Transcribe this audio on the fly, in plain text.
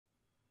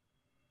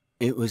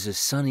It was a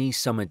sunny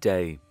summer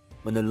day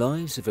when the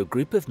lives of a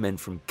group of men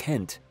from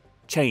Kent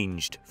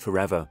changed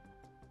forever.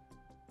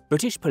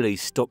 British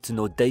police stopped an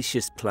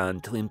audacious plan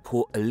to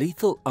import a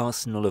lethal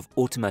arsenal of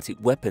automatic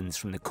weapons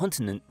from the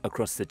continent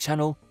across the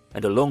Channel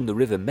and along the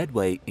River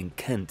Medway in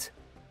Kent.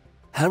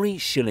 Harry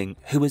Shilling,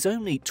 who was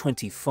only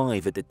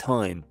 25 at the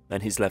time,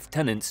 and his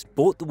lieutenants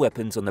bought the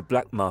weapons on the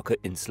black market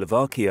in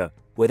Slovakia,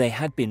 where they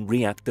had been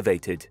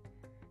reactivated.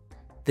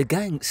 The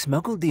gang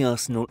smuggled the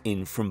arsenal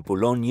in from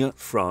Boulogne,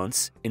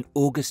 France, in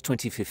August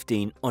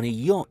 2015 on a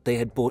yacht they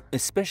had bought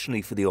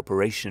especially for the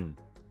operation.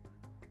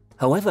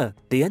 However,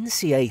 the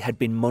NCA had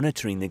been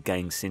monitoring the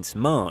gang since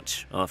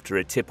March after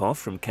a tip-off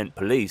from Kent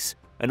police,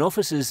 and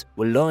officers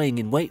were lying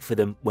in wait for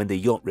them when the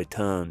yacht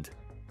returned.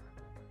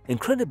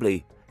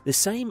 Incredibly, the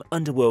same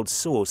underworld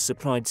source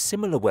supplied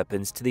similar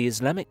weapons to the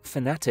Islamic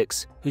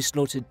fanatics who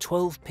slaughtered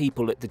 12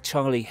 people at the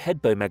Charlie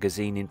Hebdo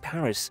magazine in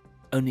Paris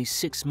only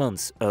 6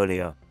 months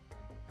earlier.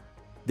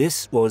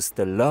 This was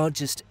the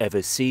largest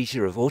ever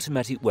seizure of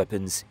automatic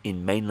weapons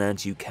in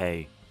mainland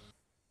UK.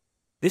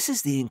 This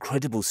is the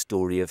incredible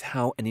story of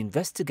how an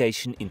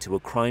investigation into a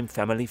crime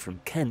family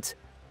from Kent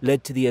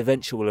led to the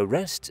eventual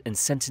arrest and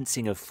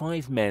sentencing of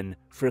 5 men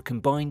for a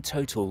combined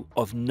total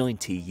of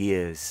 90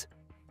 years.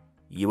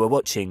 You are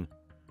watching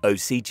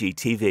OCG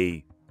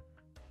TV.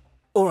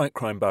 Alright,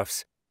 crime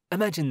buffs,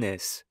 imagine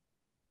this.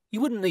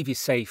 You wouldn't leave your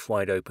safe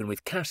wide open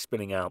with cash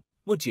spilling out,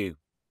 would you?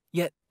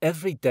 Yet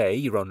every day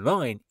you're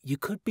online, you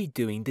could be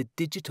doing the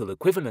digital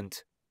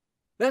equivalent.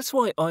 That's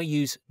why I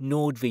use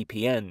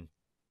NordVPN.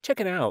 Check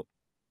it out.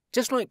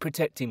 Just like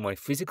protecting my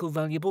physical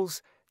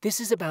valuables,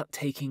 this is about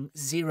taking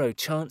 0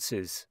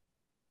 chances.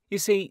 You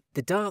see,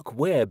 the dark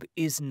web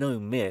is no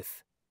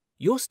myth.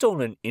 Your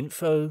stolen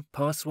info,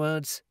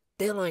 passwords,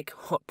 they're like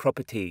hot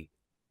property.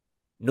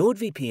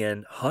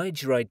 NordVPN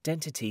hides your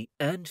identity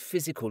and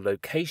physical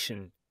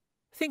location.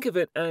 Think of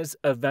it as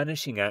a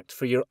vanishing act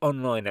for your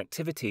online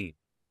activity.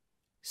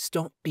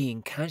 Stop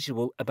being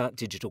casual about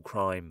digital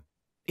crime.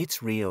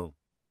 It's real.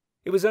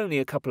 It was only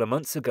a couple of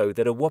months ago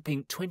that a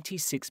whopping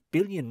 26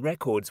 billion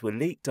records were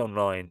leaked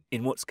online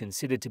in what's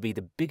considered to be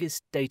the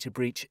biggest data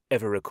breach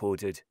ever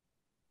recorded.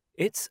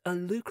 It's a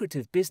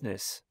lucrative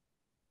business.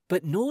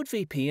 But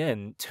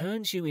NordVPN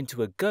turns you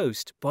into a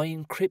ghost by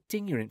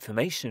encrypting your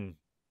information.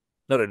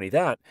 Not only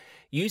that,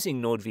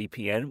 using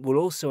NordVPN will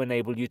also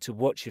enable you to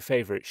watch your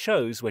favourite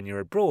shows when you're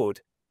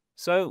abroad.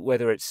 So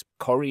whether it's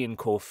Corrie in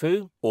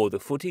Corfu or the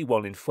footy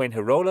while in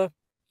Fuengirola,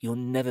 you'll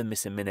never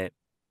miss a minute.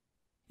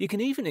 You can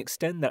even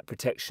extend that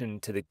protection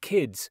to the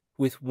kids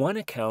with one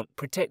account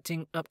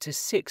protecting up to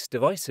 6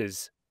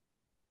 devices.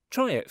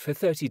 Try it for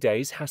 30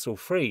 days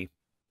hassle-free.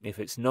 If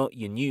it's not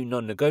your new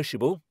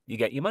non-negotiable, you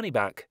get your money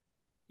back.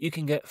 You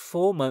can get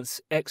 4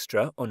 months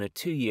extra on a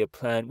 2-year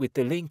plan with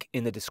the link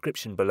in the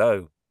description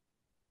below.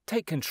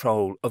 Take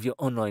control of your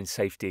online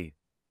safety.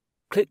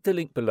 Click the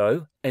link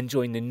below and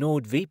join the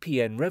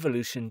NordVPN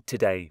revolution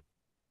today.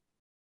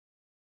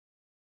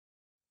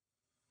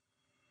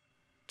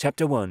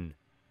 Chapter 1.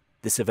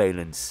 The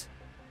Surveillance.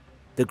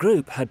 The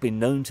group had been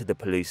known to the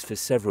police for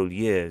several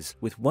years,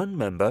 with one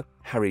member,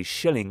 Harry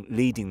Shilling,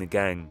 leading the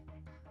gang.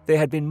 They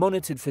had been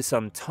monitored for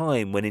some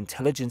time when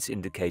intelligence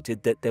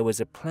indicated that there was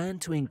a plan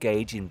to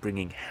engage in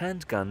bringing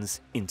handguns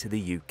into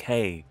the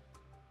UK.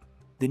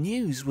 The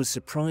news was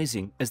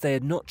surprising as they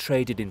had not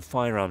traded in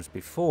firearms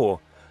before,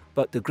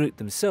 but the group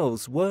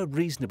themselves were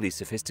reasonably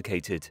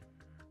sophisticated.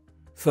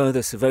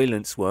 Further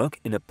surveillance work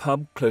in a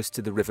pub close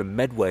to the River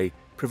Medway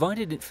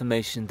provided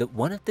information that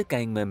one of the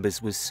gang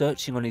members was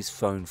searching on his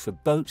phone for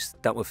boats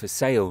that were for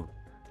sale.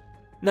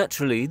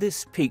 Naturally,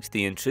 this piqued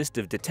the interest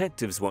of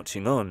detectives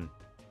watching on.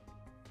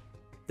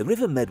 The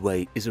River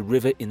Medway is a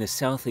river in the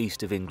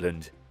southeast of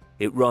England.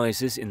 It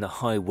rises in the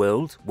High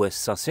Weald,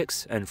 West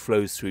Sussex, and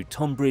flows through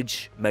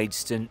Tonbridge,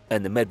 Maidstone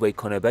and the Medway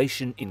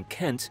conurbation in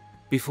Kent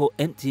before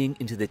emptying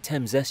into the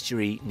Thames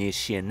estuary near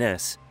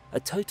Sheerness, a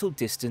total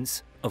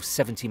distance of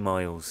 70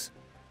 miles.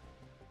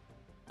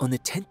 On the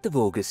 10th of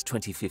August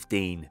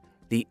 2015,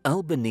 the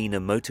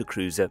Albanina motor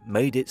cruiser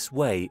made its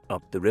way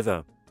up the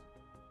river.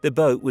 The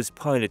boat was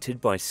piloted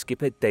by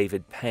skipper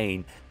David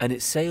Payne and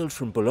it sailed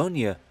from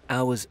Boulogne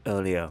hours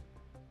earlier.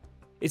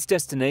 Its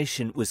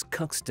destination was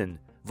Cuxton,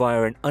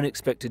 via an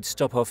unexpected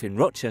stop-off in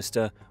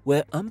Rochester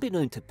where,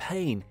 unbeknown to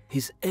Payne,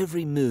 his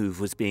every move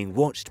was being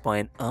watched by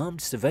an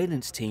armed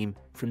surveillance team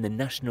from the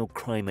National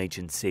Crime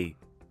Agency.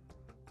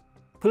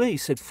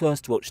 Police had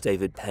first watched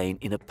David Payne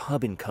in a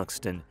pub in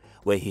Cuxton,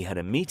 where he had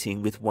a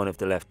meeting with one of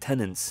the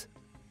lieutenants.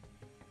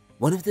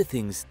 One of the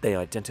things they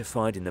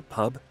identified in the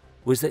pub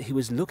was that he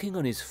was looking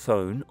on his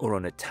phone or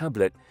on a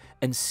tablet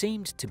and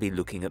seemed to be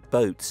looking at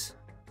boats.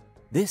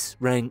 This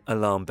rang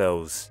alarm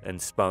bells and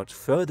sparked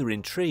further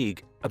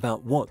intrigue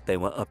about what they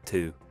were up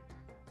to.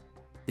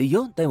 The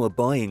yacht they were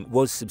buying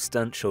was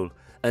substantial,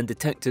 and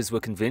detectives were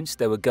convinced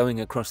they were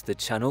going across the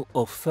Channel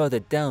or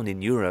further down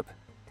in Europe,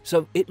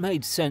 so it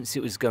made sense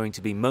it was going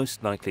to be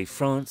most likely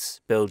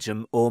France,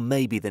 Belgium, or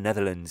maybe the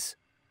Netherlands.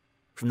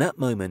 From that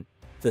moment,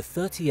 the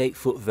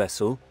 38-foot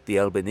vessel, the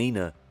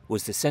Albanina,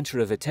 was the centre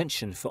of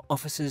attention for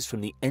officers from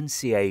the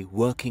NCA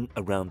working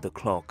around the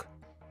clock.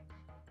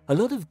 A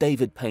lot of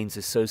David Payne's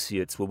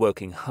associates were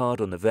working hard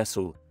on the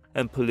vessel,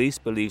 and police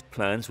believed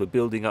plans were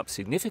building up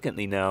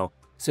significantly now,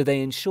 so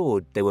they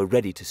ensured they were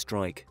ready to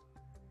strike.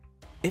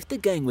 If the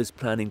gang was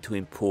planning to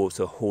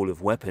import a haul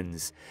of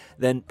weapons,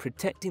 then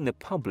protecting the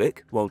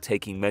public while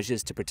taking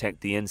measures to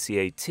protect the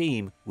NCA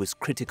team was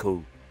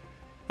critical.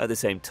 At the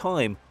same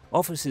time,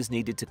 officers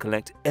needed to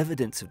collect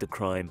evidence of the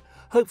crime,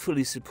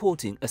 hopefully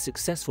supporting a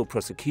successful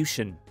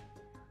prosecution.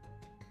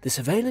 The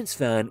surveillance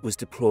van was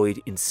deployed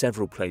in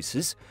several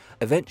places,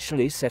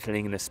 eventually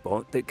settling in a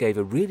spot that gave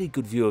a really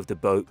good view of the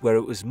boat where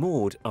it was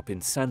moored up in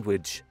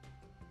Sandwich.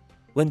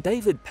 When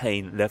David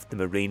Payne left the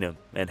marina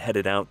and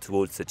headed out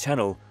towards the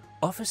channel,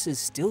 officers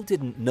still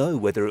didn't know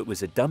whether it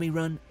was a dummy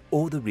run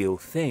or the real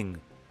thing,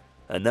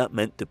 and that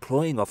meant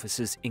deploying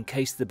officers in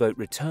case the boat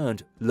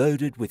returned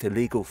loaded with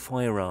illegal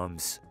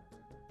firearms.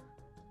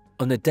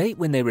 On the date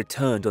when they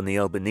returned on the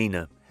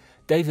Albernina,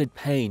 David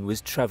Payne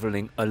was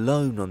travelling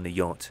alone on the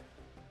yacht.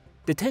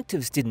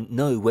 Detectives didn't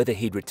know whether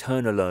he'd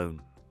return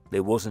alone.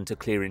 There wasn't a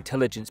clear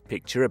intelligence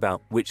picture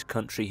about which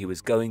country he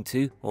was going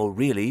to or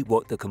really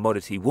what the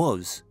commodity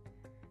was.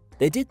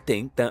 They did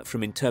think that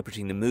from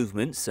interpreting the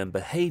movements and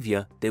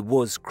behaviour, there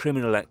was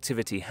criminal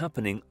activity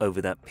happening over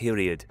that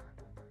period.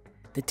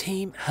 The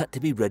team had to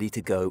be ready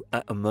to go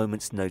at a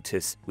moment's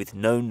notice with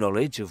no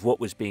knowledge of what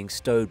was being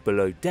stowed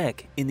below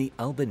deck in the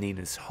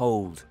Albernina's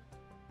hold.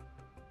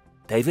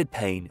 David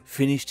Payne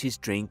finished his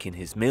drink in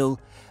his mill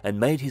and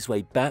made his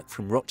way back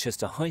from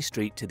Rochester High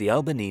Street to the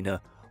Albernina,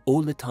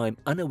 all the time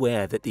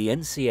unaware that the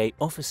NCA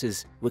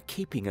officers were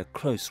keeping a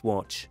close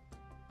watch.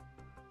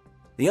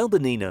 The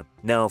Albernina,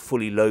 now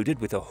fully loaded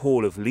with a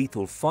haul of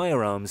lethal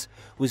firearms,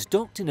 was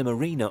docked in a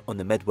marina on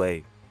the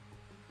Medway.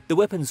 The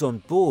weapons on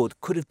board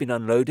could have been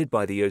unloaded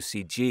by the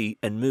OCG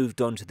and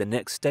moved on to the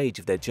next stage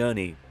of their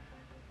journey.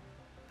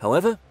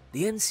 However,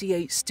 the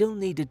NCA still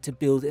needed to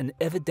build an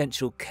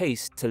evidential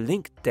case to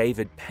link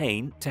David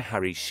Payne to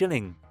Harry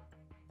Shilling.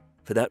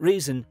 For that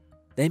reason,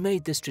 they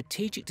made the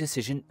strategic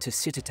decision to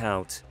sit it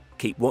out,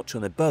 keep watch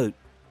on the boat,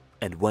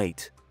 and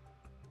wait.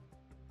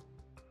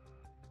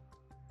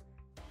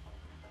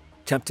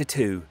 Chapter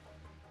 2.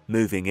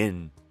 Moving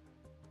in.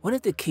 One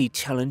of the key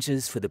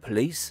challenges for the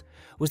police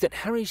was that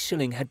Harry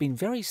Shilling had been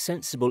very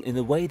sensible in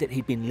the way that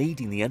he'd been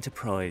leading the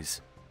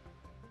enterprise.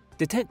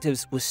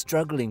 Detectives were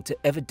struggling to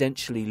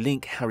evidentially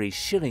link Harry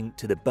Shilling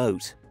to the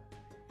boat.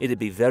 It'd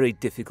be very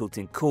difficult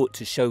in court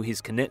to show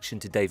his connection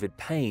to David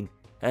Payne,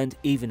 and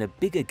even a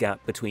bigger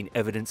gap between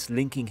evidence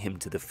linking him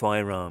to the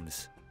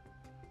firearms.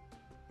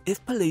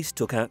 If police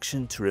took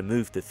action to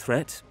remove the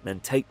threat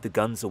and take the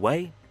guns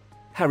away,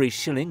 Harry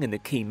Shilling and the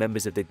key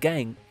members of the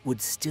gang would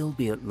still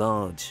be at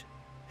large.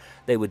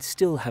 They would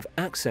still have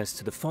access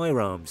to the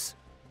firearms.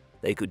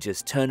 They could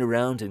just turn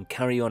around and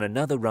carry on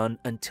another run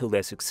until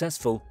they're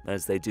successful,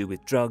 as they do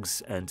with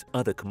drugs and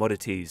other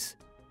commodities.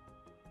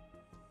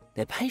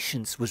 Their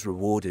patience was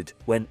rewarded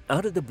when,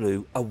 out of the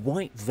blue, a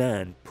white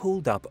van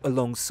pulled up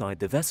alongside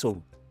the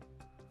vessel.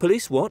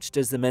 Police watched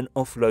as the men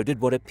offloaded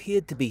what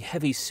appeared to be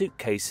heavy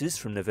suitcases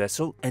from the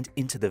vessel and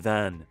into the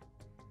van.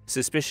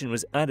 Suspicion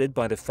was added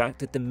by the fact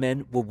that the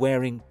men were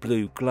wearing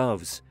blue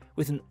gloves,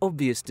 with an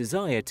obvious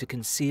desire to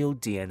conceal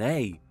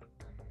DNA.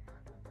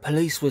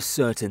 Police were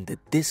certain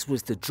that this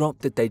was the drop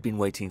that they'd been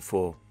waiting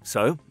for,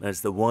 so as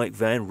the white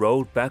van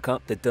rolled back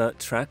up the dirt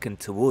track and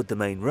toward the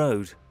main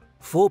road,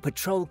 4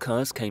 patrol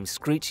cars came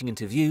screeching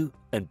into view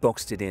and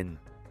boxed it in.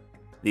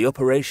 The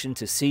operation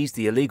to seize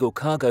the illegal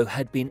cargo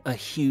had been a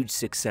huge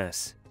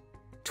success.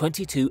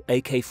 22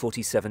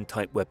 AK-47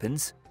 type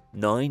weapons,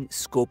 9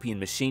 Scorpion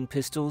machine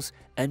pistols,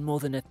 and more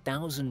than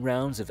 1,000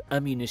 rounds of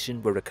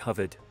ammunition were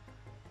recovered.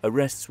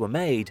 Arrests were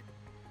made,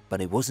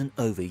 but it wasn't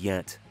over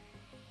yet.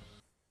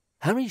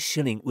 Harry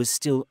Shilling was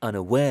still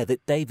unaware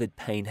that David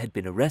Payne had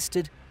been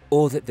arrested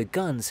or that the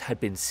guns had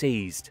been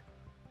seized.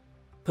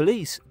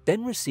 Police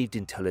then received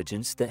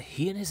intelligence that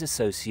he and his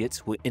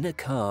associates were in a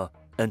car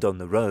and on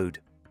the road.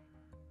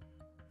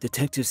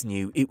 Detectives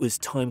knew it was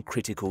time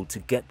critical to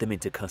get them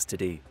into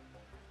custody.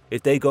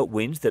 If they got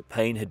wind that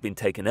Payne had been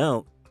taken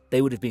out,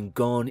 they would have been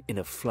gone in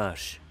a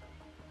flash.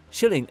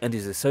 Shilling and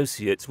his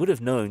associates would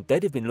have known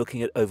they'd have been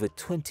looking at over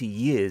 20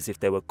 years if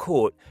they were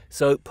caught,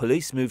 so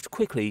police moved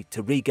quickly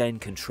to regain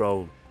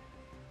control.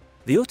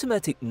 The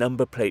automatic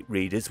number plate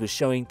readers were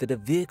showing that a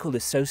vehicle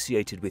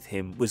associated with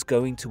him was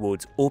going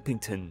towards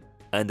Orpington,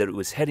 and that it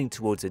was heading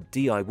towards a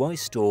DIY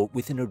store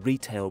within a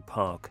retail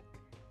park.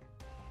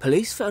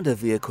 Police found a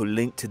vehicle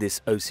linked to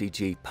this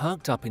OCG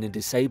parked up in a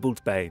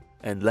disabled bay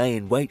and lay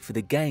in wait for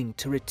the gang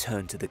to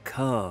return to the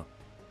car.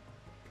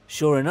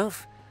 Sure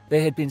enough,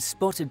 they had been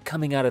spotted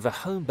coming out of a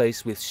home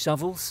base with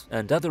shovels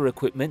and other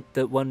equipment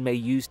that one may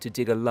use to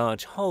dig a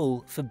large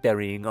hole for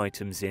burying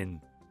items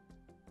in.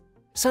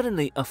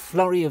 Suddenly, a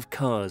flurry of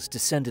cars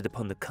descended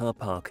upon the car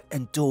park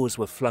and doors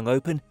were flung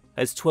open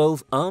as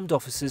 12 armed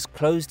officers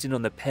closed in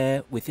on the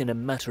pair within a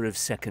matter of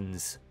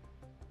seconds.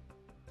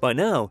 By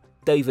now,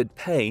 David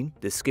Payne,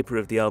 the skipper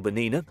of the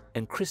Albernina,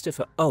 and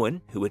Christopher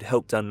Owen, who had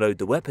helped unload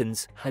the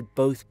weapons, had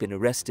both been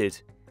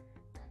arrested.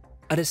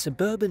 At a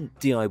suburban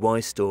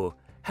DIY store,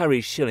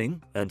 Harry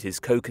Shilling and his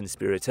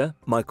co-conspirator,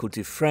 Michael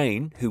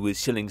Dufresne, who was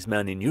Shilling's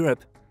man in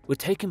Europe, were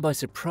taken by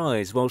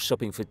surprise while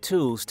shopping for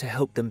tools to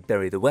help them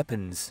bury the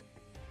weapons.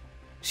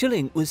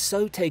 Shilling was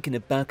so taken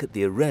aback at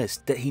the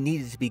arrest that he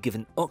needed to be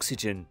given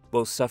oxygen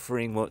while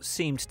suffering what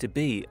seemed to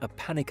be a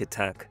panic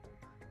attack.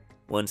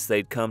 Once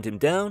they'd calmed him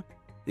down,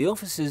 the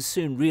officers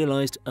soon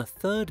realised a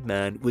third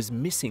man was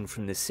missing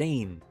from the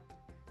scene.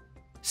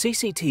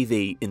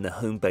 CCTV in the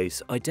home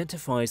base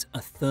identifies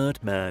a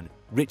third man,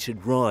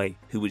 Richard Rye,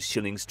 who was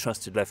Shilling's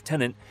trusted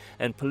lieutenant,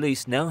 and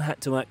police now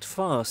had to act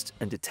fast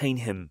and detain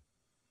him.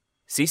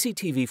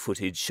 CCTV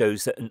footage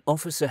shows that an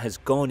officer has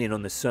gone in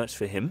on the search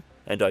for him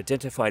and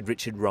identified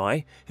Richard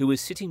Rye, who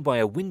was sitting by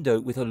a window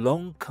with a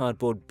long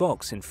cardboard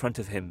box in front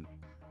of him.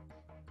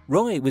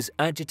 Rye was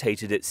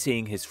agitated at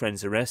seeing his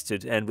friends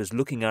arrested and was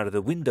looking out of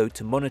the window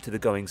to monitor the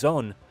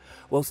goings-on,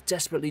 whilst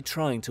desperately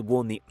trying to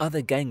warn the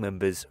other gang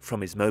members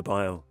from his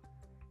mobile.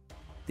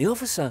 The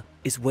officer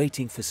is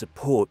waiting for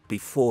support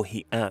before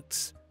he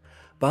acts,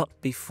 but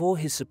before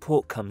his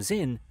support comes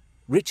in,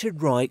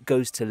 Richard Rye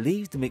goes to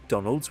leave the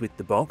McDonald's with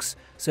the box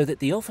so that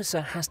the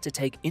officer has to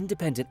take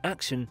independent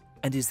action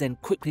and is then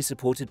quickly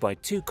supported by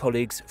two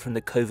colleagues from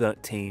the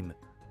covert team.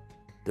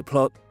 The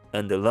plot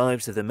and the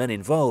lives of the men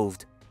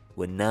involved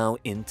were now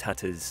in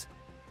tatters.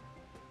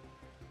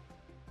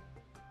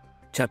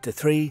 Chapter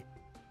 3: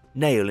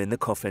 Nail in the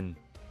Coffin.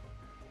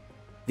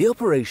 The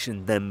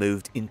operation then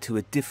moved into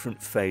a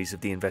different phase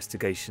of the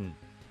investigation.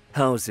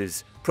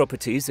 Houses,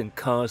 properties and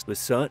cars were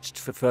searched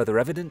for further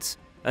evidence,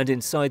 and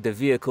inside the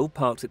vehicle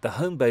parked at the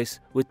home base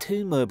were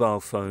two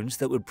mobile phones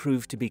that would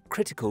prove to be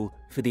critical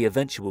for the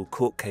eventual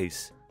court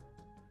case.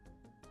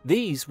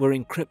 These were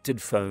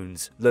encrypted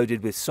phones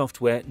loaded with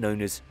software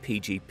known as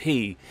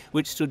PGP,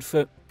 which stood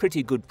for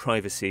Pretty Good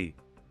Privacy.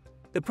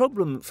 The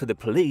problem for the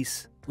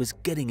police was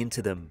getting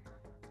into them.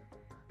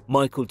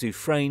 Michael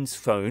Dufresne's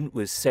phone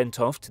was sent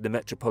off to the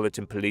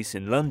Metropolitan Police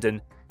in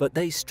London, but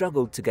they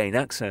struggled to gain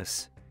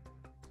access.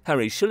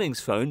 Harry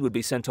Shilling's phone would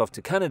be sent off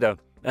to Canada,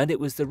 and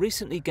it was the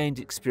recently gained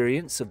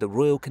experience of the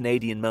Royal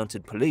Canadian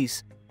Mounted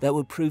Police that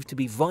would prove to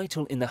be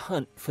vital in the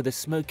hunt for the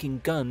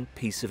smoking gun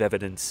piece of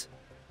evidence.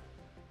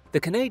 The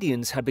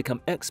Canadians had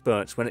become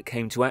experts when it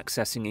came to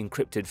accessing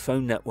encrypted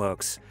phone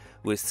networks,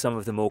 with some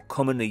of the more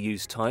commonly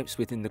used types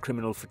within the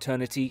criminal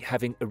fraternity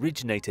having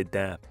originated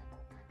there.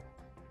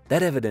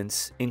 That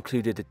evidence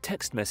included a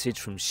text message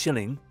from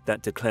Shilling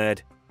that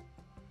declared,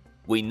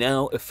 "We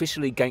now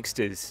officially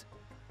gangsters,"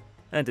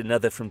 and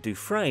another from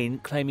Dufresne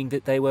claiming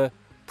that they were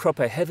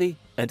proper heavy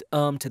and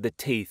armed to the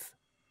teeth.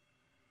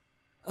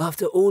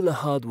 After all the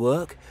hard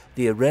work,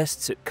 the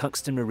arrests at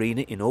Cuxton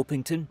Marina in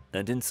Orpington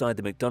and inside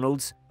the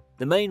McDonald's,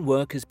 the main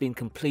work has been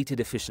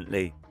completed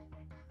efficiently.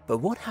 But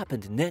what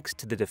happened next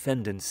to the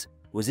defendants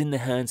was in the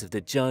hands of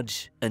the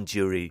judge and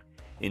jury,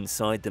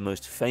 inside the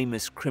most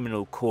famous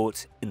criminal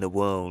court in the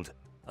world,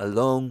 a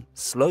long,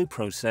 slow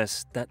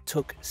process that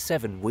took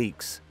 7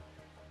 weeks.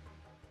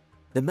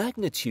 The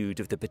magnitude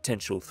of the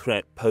potential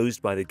threat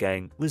posed by the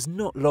gang was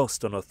not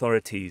lost on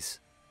authorities.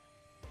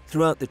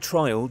 Throughout the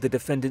trial, the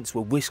defendants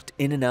were whisked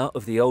in and out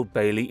of the Old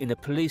Bailey in a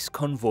police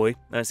convoy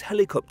as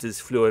helicopters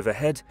flew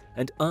overhead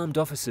and armed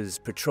officers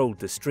patrolled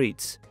the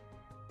streets.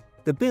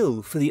 The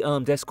bill for the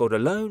armed escort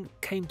alone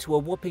came to a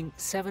whopping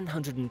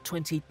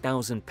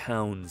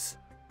 £720,000.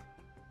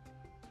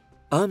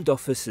 Armed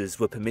officers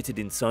were permitted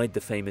inside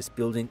the famous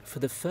building for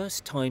the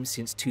first time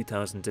since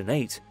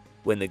 2008,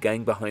 when the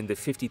gang behind the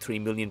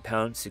 £53 million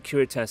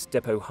Securitas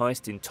depot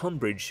heist in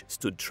Tonbridge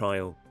stood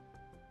trial.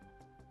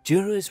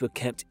 Jurors were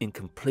kept in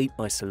complete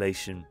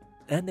isolation,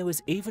 and there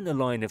was even a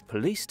line of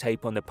police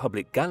tape on the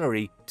public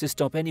gallery to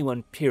stop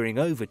anyone peering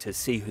over to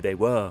see who they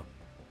were.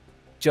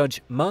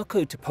 Judge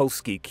Marco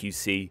Topolsky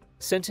QC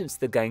sentenced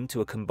the gang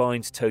to a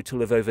combined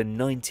total of over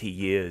 90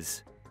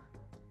 years.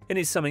 In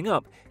his summing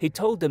up, he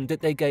told them that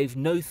they gave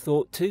no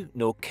thought to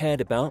nor cared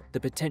about the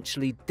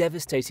potentially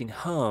devastating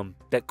harm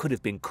that could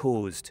have been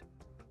caused.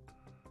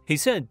 He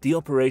said the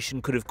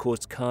operation could have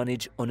caused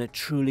carnage on a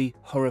truly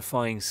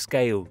horrifying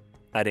scale,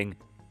 adding,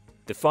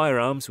 "The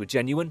firearms were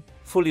genuine,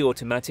 fully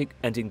automatic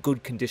and in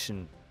good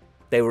condition.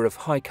 They were of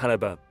high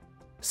caliber.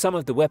 Some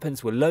of the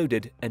weapons were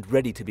loaded and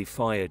ready to be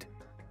fired."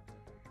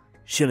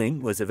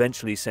 Shilling was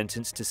eventually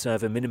sentenced to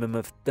serve a minimum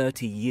of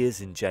 30 years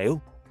in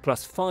jail,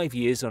 plus 5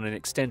 years on an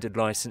extended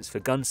license for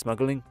gun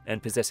smuggling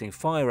and possessing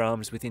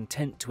firearms with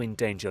intent to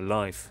endanger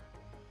life.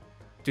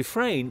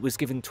 Dufresne was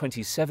given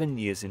 27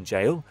 years in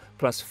jail,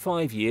 plus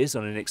 5 years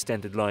on an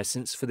extended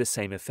license for the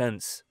same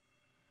offence.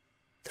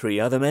 3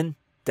 other men,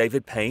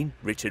 David Payne,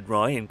 Richard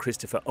Rye and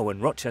Christopher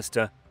Owen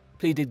Rochester,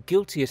 pleaded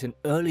guilty at an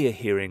earlier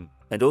hearing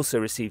and also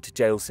received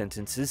jail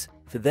sentences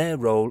for their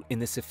role in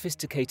the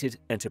sophisticated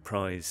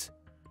enterprise.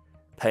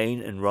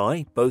 Payne and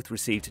Rye both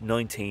received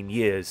 19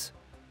 years.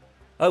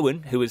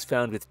 Owen, who was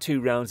found with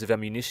 2 rounds of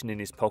ammunition in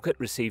his pocket,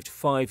 received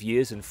 5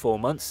 years and 4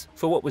 months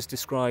for what was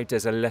described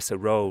as a lesser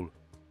role.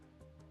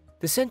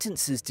 The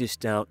sentences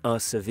dished out are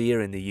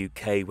severe in the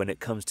UK when it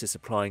comes to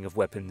supplying of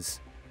weapons,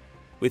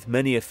 with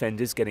many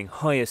offenders getting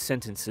higher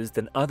sentences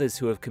than others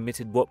who have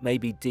committed what may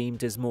be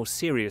deemed as more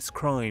serious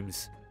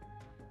crimes.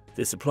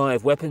 The supply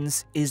of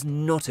weapons is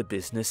not a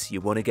business you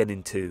want to get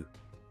into.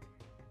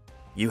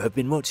 You have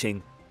been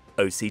watching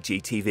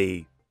OCG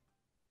TV.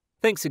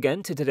 Thanks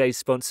again to today's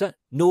sponsor,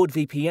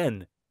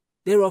 NordVPN.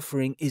 Their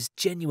offering is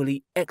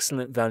genuinely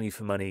excellent value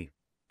for money.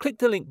 Click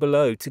the link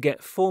below to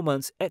get 4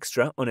 months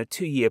extra on a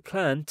 2-year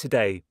plan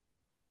today.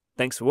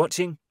 Thanks for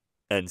watching,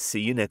 and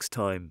see you next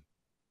time.